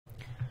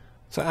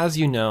So as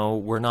you know,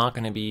 we're not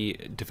going to be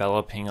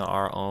developing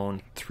our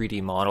own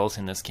 3D models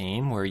in this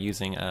game. We're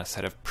using a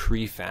set of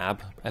prefab,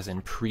 as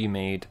in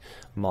pre-made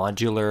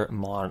modular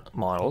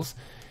models.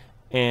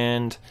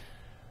 And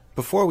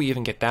before we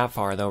even get that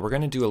far though, we're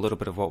going to do a little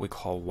bit of what we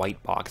call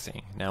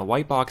whiteboxing. Now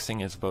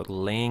whiteboxing is about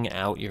laying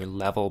out your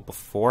level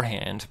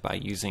beforehand by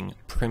using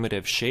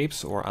primitive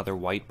shapes or other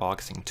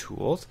whiteboxing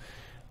tools.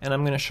 And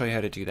I'm going to show you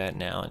how to do that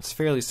now. It's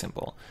fairly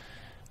simple.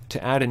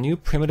 To add a new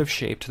primitive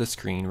shape to the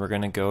screen, we're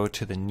going to go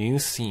to the new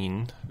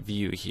scene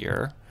view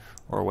here,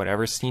 or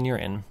whatever scene you're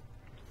in,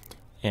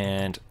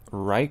 and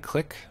right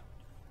click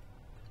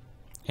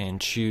and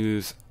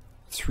choose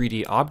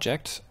 3D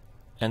object,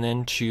 and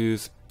then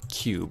choose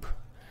cube.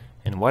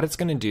 And what it's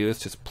going to do is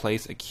just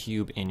place a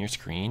cube in your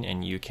screen,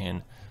 and you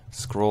can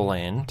scroll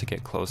in to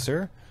get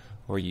closer,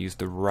 or use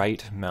the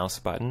right mouse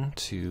button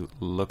to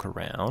look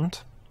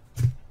around.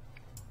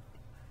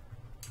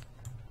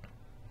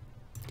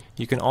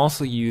 You can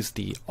also use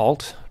the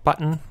Alt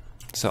button.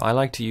 So I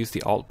like to use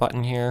the Alt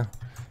button here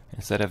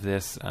instead of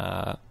this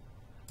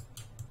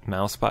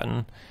mouse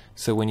button.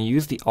 So when you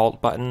use the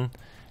Alt button,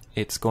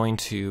 it's going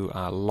to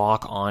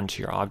lock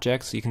onto your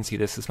object. So you can see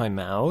this is my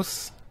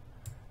mouse,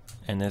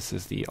 and this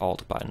is the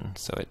Alt button.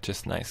 So it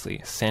just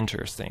nicely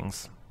centers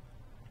things.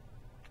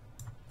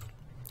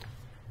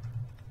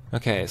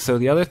 Okay, so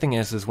the other thing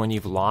is when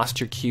you've lost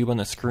your cube on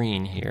the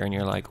screen here, and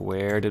you're like,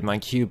 where did my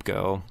cube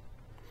go?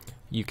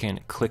 You can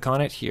click on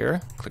it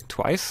here, click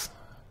twice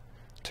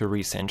to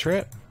recenter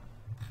it.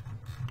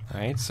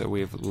 Alright, so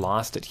we've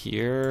lost it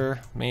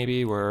here,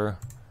 maybe we're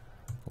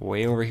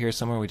way over here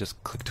somewhere. We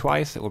just click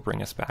twice, it will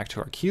bring us back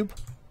to our cube.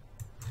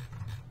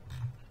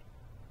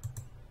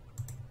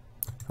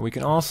 We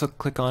can also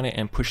click on it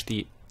and push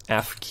the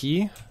F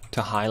key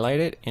to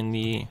highlight it in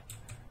the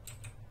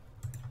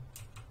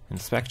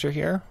inspector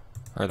here,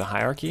 or the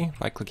hierarchy,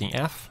 by clicking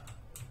F.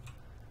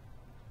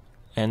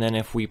 And then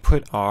if we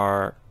put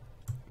our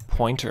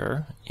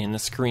pointer in the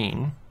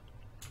screen,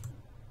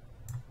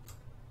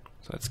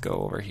 so let's go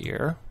over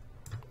here,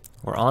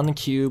 we're on the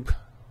cube,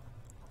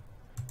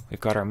 we've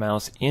got our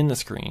mouse in the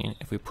screen.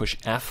 If we push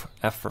F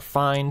for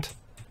find,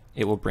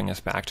 it will bring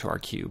us back to our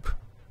cube.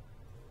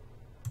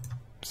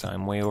 So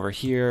I'm way over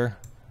here,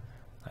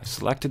 I've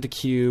selected the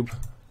cube,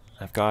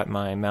 I've got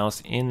my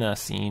mouse in the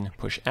scene,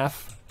 push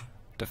F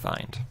to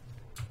find.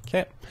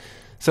 Okay.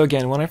 So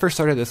again, when I first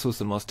started, this was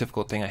the most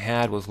difficult thing I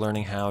had, was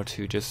learning how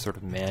to just sort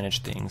of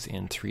manage things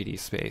in 3D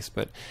space,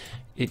 but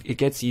it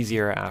gets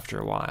easier after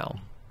a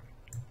while.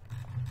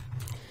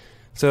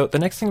 So the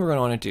next thing we're going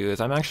to want to do is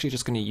I'm actually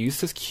just going to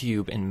use this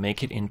cube and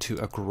make it into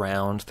a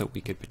ground that we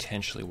could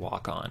potentially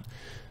walk on.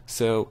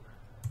 So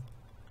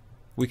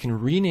we can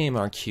rename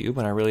our cube,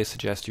 and I really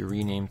suggest you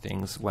rename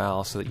things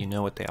well so that you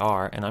know what they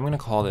are, and I'm going to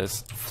call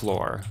this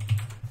floor.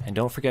 And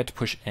don't forget to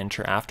push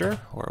enter after,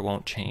 or it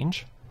won't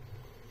change.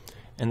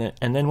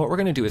 And then what we're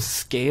going to do is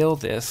scale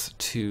this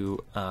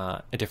to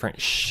a different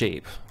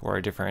shape, or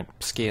a different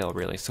scale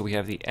really. So we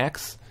have the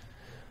X,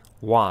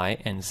 Y,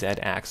 and Z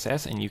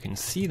axis, and you can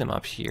see them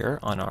up here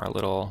on our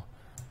little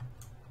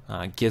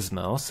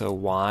gizmo. So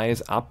Y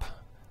is up,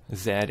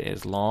 Z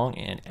is long,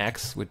 and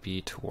X would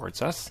be towards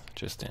us,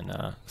 just in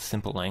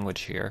simple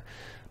language here.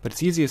 But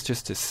it's easiest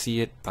just to see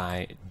it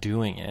by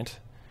doing it.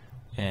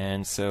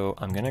 And so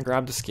I'm going to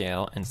grab the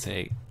scale and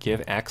say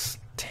give X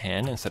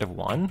 10 instead of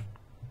 1.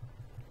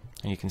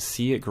 And you can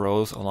see it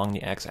grows along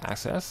the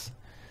x-axis.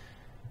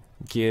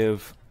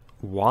 Give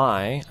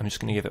y, I'm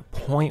just going to give it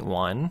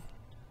 0.1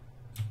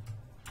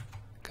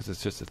 because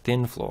it's just a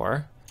thin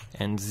floor.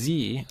 And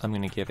z, I'm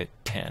going to give it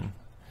 10.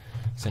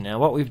 So now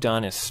what we've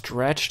done is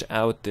stretched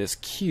out this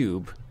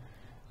cube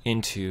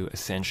into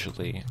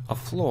essentially a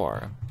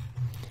floor.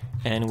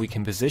 And we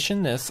can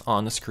position this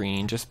on the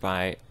screen just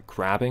by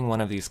grabbing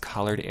one of these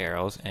colored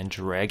arrows and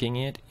dragging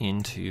it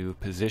into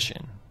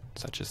position,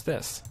 such as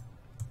this.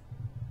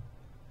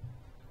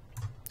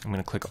 I'm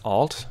going to click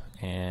Alt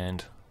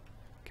and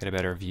get a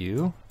better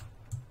view,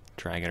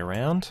 drag it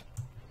around.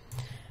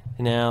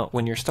 Now,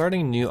 when you're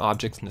starting new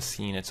objects in the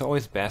scene, it's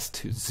always best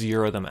to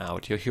zero them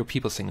out. You'll hear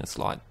people saying this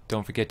a lot.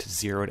 Don't forget to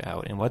zero it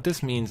out. And what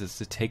this means is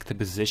to take the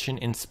position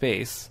in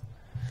space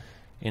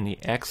in the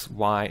X,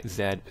 Y,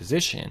 Z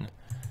position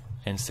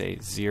and say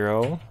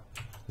 0,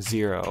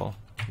 0,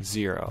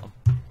 0.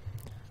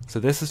 So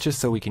this is just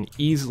so we can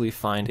easily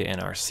find it in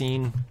our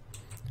scene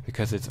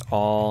because it's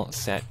all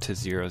set to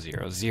 0,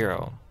 0,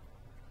 0.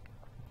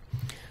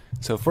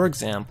 So for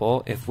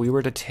example, if we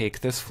were to take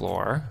this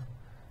floor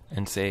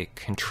and say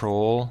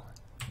Control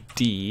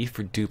D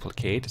for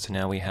duplicate, so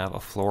now we have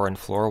a floor in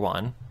floor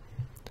 1,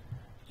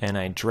 and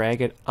I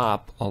drag it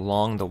up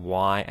along the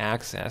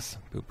y-axis,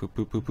 boop, boop,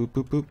 boop, boop, boop,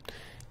 boop, boop,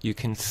 you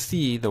can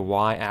see the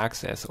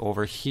y-axis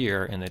over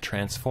here in the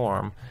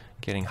transform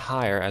getting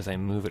higher as I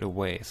move it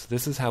away. So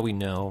this is how we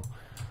know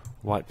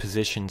what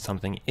position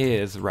something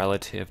is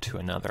relative to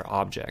another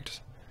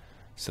object.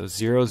 So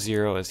 0,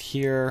 0 is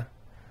here.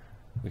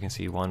 We can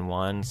see 1,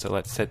 1. So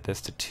let's set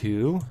this to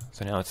 2.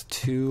 So now it's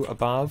 2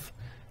 above.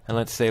 And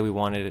let's say we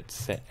wanted it to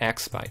set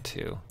x by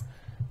 2.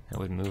 It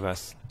would move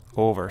us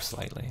over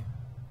slightly.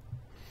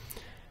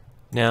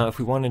 Now, if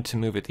we wanted to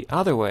move it the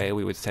other way,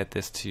 we would set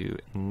this to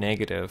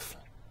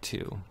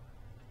 -2.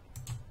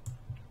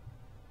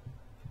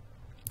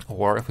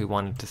 Or if we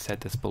wanted to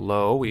set this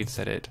below, we'd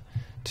set it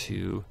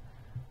to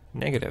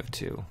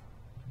 -2.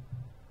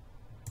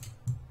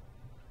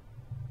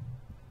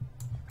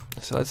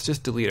 So let's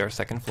just delete our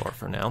second floor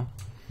for now.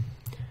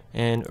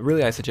 And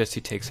really, I suggest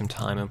you take some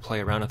time and play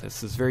around with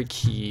this. This is very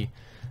key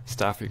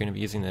stuff. You're going to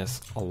be using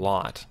this a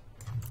lot.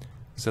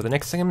 So the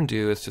next thing I'm going to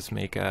do is just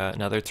make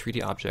another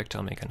 3D object.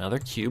 I'll make another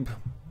cube.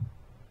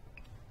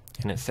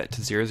 And it's set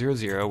to 0, 0,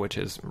 0, which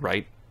is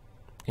right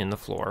in the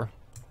floor.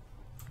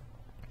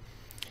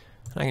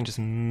 And I can just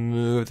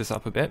move this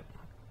up a bit.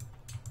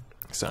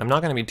 So I'm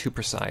not going to be too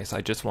precise. I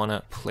just want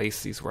to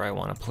place these where I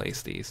want to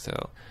place these.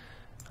 So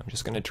I'm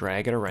just going to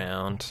drag it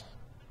around,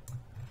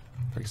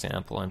 for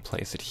example, and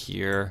place it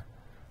here.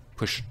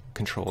 Push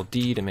Control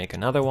D to make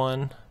another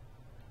one.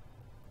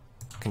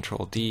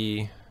 Control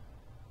D,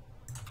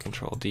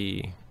 Control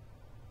D,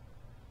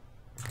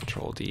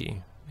 Control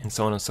D, and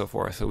so on and so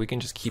forth. So we can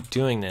just keep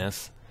doing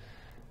this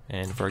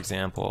and, for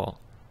example,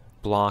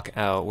 block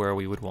out where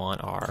we would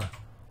want our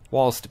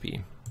walls to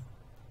be.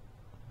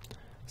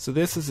 So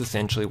this is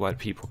essentially what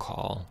people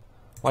call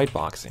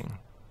whiteboxing.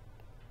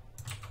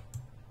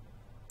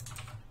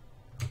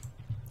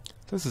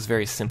 So this is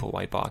very simple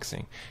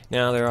whiteboxing.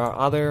 Now there are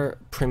other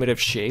primitive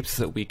shapes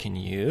that we can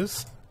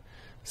use.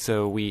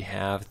 So we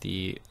have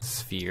the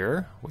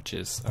sphere, which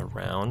is a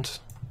round,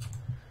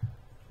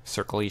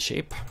 circle-y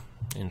shape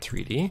in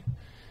 3D.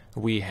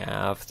 We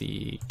have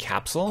the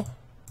capsule,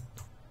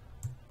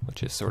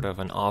 which is sort of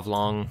an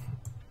oblong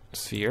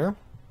sphere.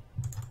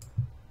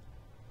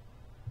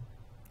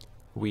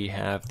 We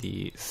have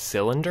the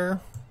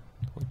cylinder,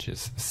 which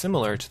is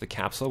similar to the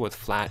capsule with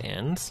flat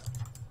ends.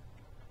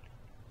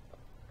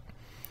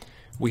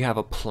 We have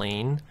a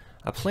plane.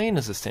 A plane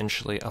is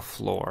essentially a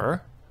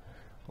floor,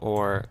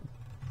 or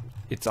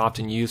it's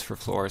often used for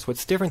floors.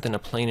 What's different than a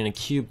plane and a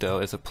cube, though,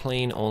 is a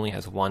plane only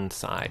has one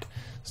side.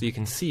 So you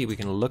can see we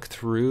can look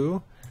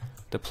through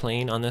the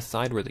plane on this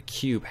side where the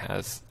cube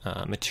has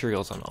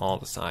materials on all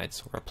the sides,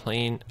 where a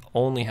plane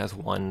only has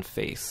one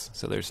face,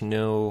 so there's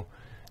no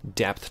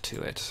depth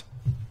to it.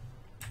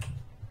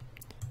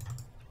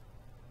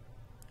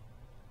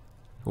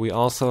 We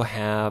also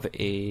have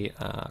a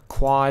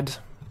quad,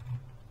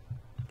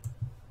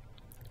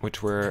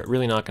 which we're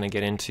really not going to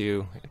get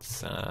into.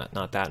 It's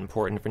not that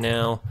important for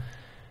now.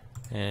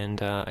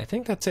 And I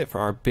think that's it for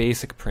our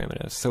basic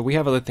primitives. So we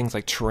have other things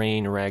like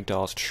terrain,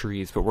 ragdolls,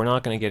 trees, but we're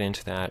not going to get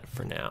into that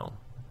for now.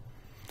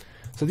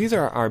 So these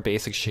are our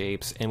basic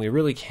shapes, and we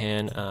really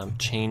can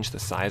change the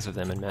size of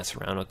them and mess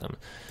around with them.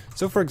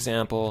 So for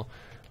example,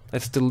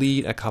 let's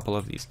delete a couple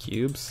of these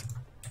cubes,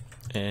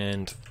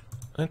 and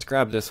let's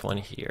grab this one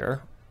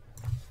here.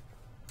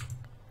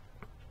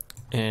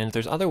 And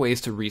there's other ways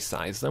to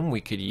resize them.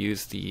 We could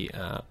use the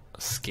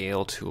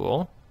scale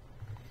tool.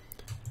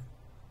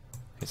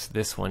 It's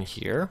this one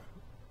here.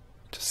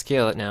 To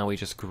scale it now, we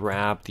just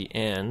grab the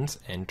ends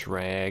and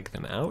drag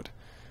them out.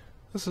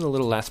 This is a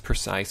little less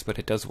precise, but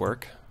it does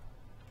work.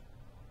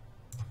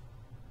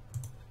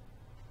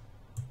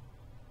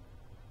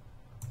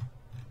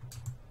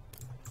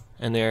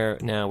 And there,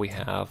 now we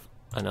have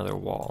another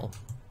wall.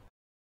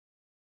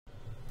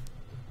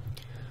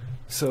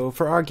 So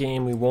for our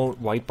game, we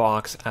won't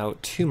whitebox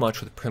out too much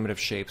with primitive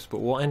shapes, but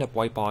we'll end up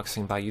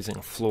whiteboxing by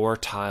using floor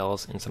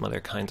tiles and some other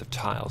kinds of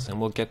tiles,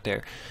 and we'll get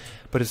there.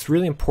 But it's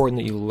really important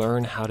that you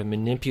learn how to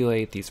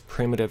manipulate these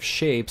primitive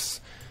shapes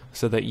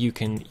so that you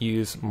can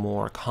use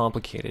more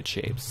complicated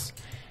shapes.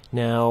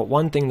 Now,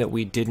 one thing that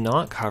we did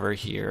not cover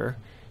here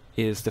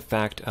is the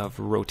fact of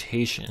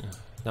rotation.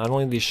 Not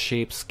only these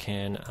shapes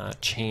can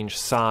change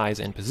size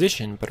and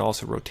position, but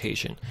also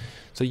rotation.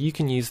 So you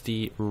can use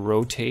the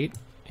rotate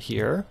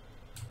here,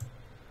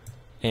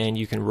 and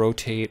you can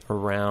rotate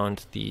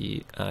around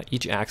the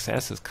each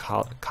axis is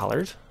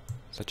colored,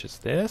 such as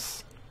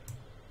this.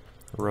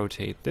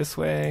 Rotate this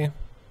way,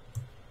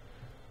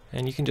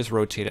 and you can just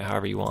rotate it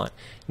however you want.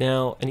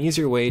 Now, an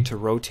easier way to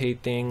rotate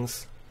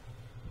things,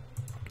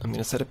 I'm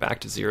going to set it back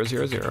to 0,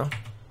 0, 0.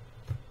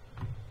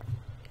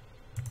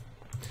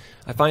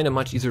 I find a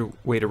much easier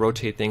way to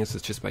rotate things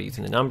is just by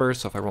using the numbers.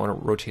 So if I want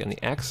to rotate on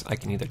the X, I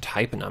can either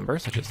type a number,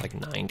 such as like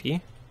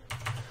 90,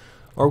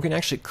 or we can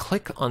actually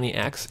click on the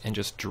X and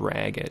just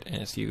drag it. And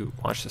as you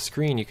watch the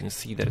screen, you can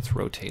see that it's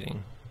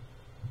rotating.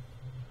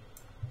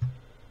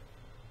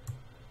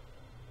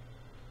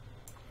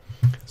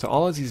 So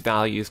all of these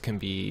values can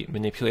be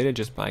manipulated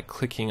just by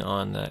clicking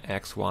on the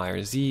X, Y,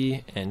 or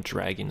Z and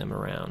dragging them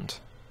around.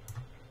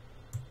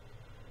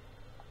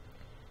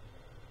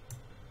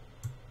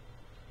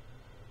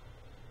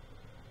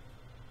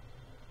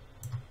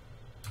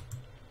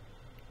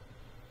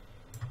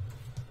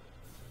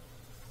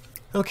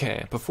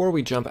 Okay, before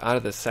we jump out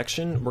of this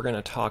section, we're going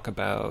to talk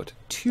about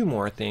two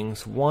more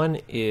things. One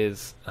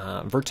is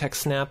vertex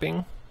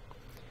snapping,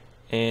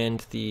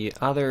 and the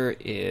other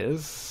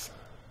is,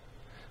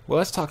 well,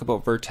 let's talk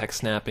about vertex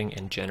snapping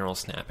and general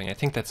snapping. I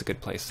think that's a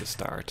good place to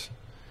start.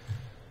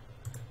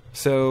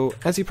 So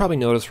as you probably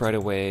noticed right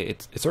away,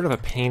 it's sort of a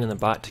pain in the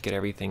butt to get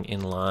everything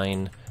in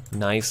line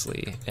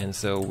nicely, and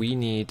so we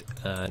need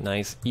a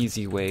nice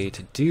easy way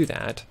to do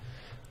that.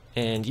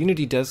 And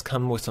Unity does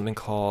come with something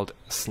called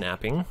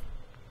snapping,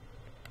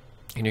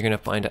 and you're going to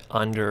find it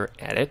under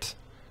Edit,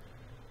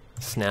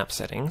 Snap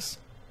Settings,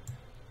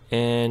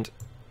 and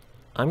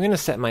I'm going to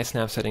set my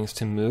snap settings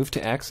to move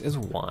to X as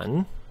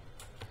 1,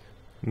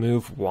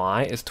 move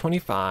Y as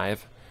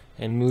 25,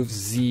 and move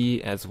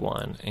Z as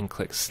 1, and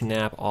click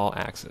Snap All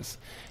Axis.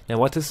 Now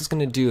what this is going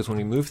to do is when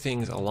we move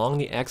things along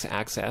the X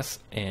axis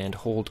and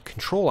hold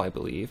Control, I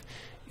believe,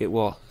 it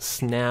will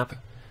snap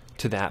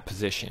to that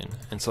position.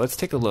 And so let's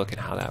take a look at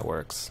how that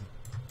works.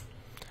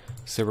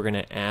 So we're going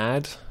to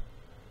add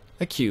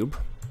a cube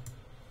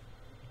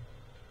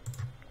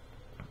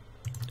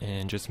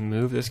and just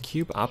move this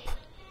cube up.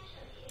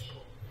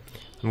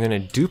 I'm going to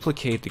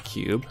duplicate the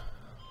cube.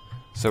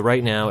 So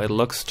right now it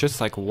looks just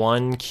like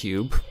one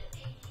cube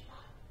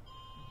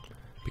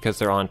because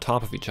they're on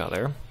top of each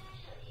other.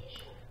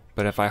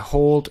 But if I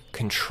hold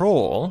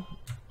Control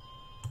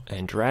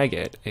and drag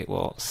it, it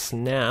will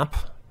snap,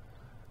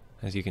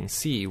 as you can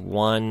see,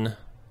 one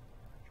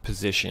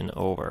position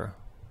over.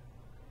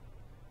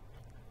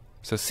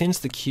 So since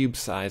the cube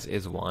size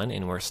is 1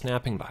 and we're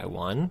snapping by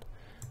 1,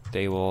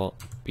 they will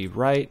be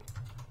right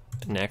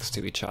next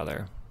to each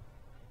other.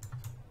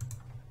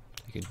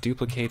 You can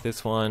duplicate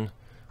this one,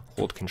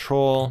 hold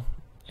Control,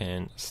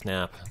 and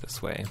snap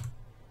this way.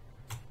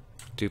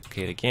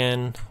 Duplicate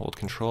again, hold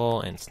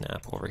Control, and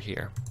snap over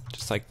here,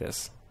 just like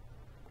this.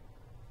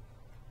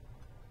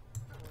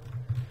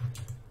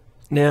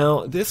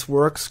 Now, this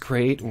works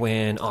great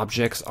when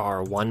objects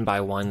are 1 by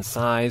 1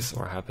 size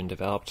or have been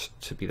developed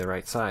to be the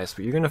right size,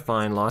 but you're going to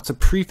find lots of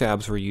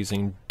prefabs we're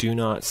using do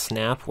not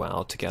snap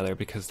well together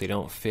because they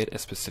don't fit a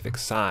specific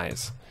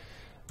size.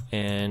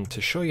 And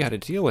to show you how to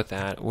deal with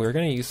that, we're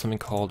going to use something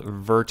called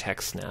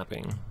vertex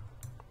snapping.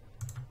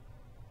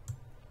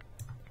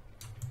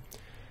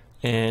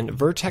 And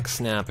vertex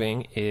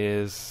snapping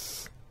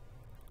is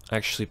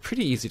actually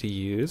pretty easy to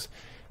use,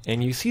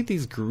 and you see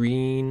these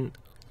green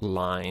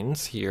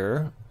lines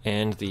here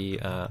and the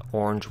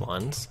orange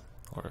ones,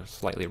 or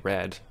slightly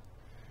red.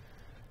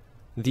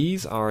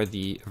 These are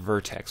the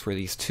vertex where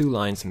these two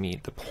lines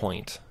meet, the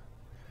point.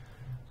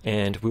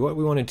 And what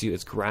we want to do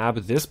is grab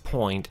this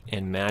point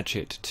and match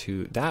it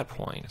to that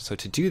point. So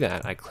to do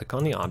that, I click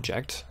on the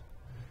object,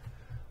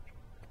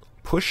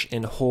 push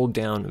and hold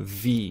down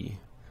V,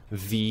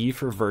 V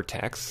for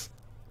vertex,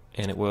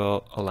 and it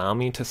will allow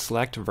me to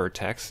select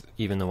vertex,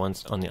 even the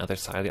ones on the other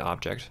side of the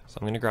object. So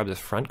I'm going to grab this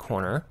front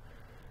corner,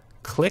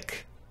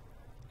 click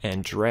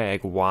and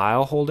drag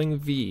while holding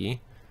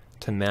V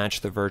to match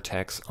the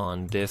vertex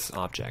on this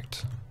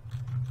object.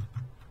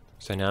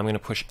 So now I'm going to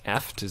push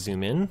F to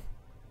zoom in,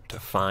 to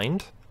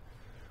find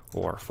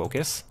or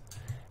focus,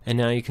 and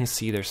now you can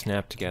see they're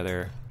snapped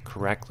together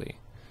correctly.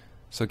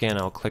 So again,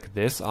 I'll click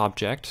this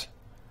object,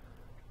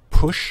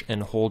 push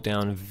and hold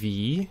down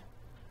V,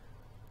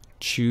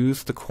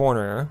 choose the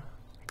corner,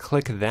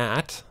 click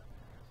that,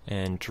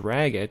 and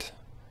drag it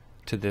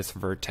to this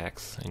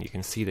vertex, and you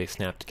can see they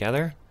snap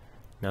together.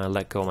 Now I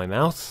let go of my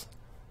mouse,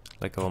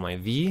 let go of my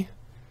V,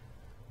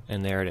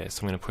 and there it is.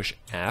 So I'm going to push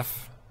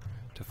F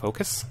to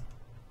focus,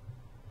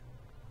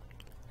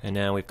 and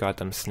now we've got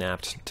them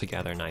snapped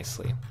together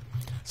nicely.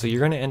 So you're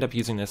going to end up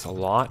using this a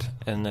lot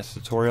in this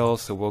tutorial,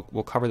 so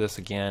we'll cover this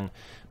again,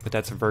 but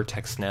that's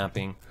vertex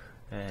snapping,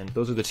 and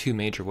those are the two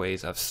major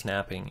ways of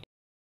snapping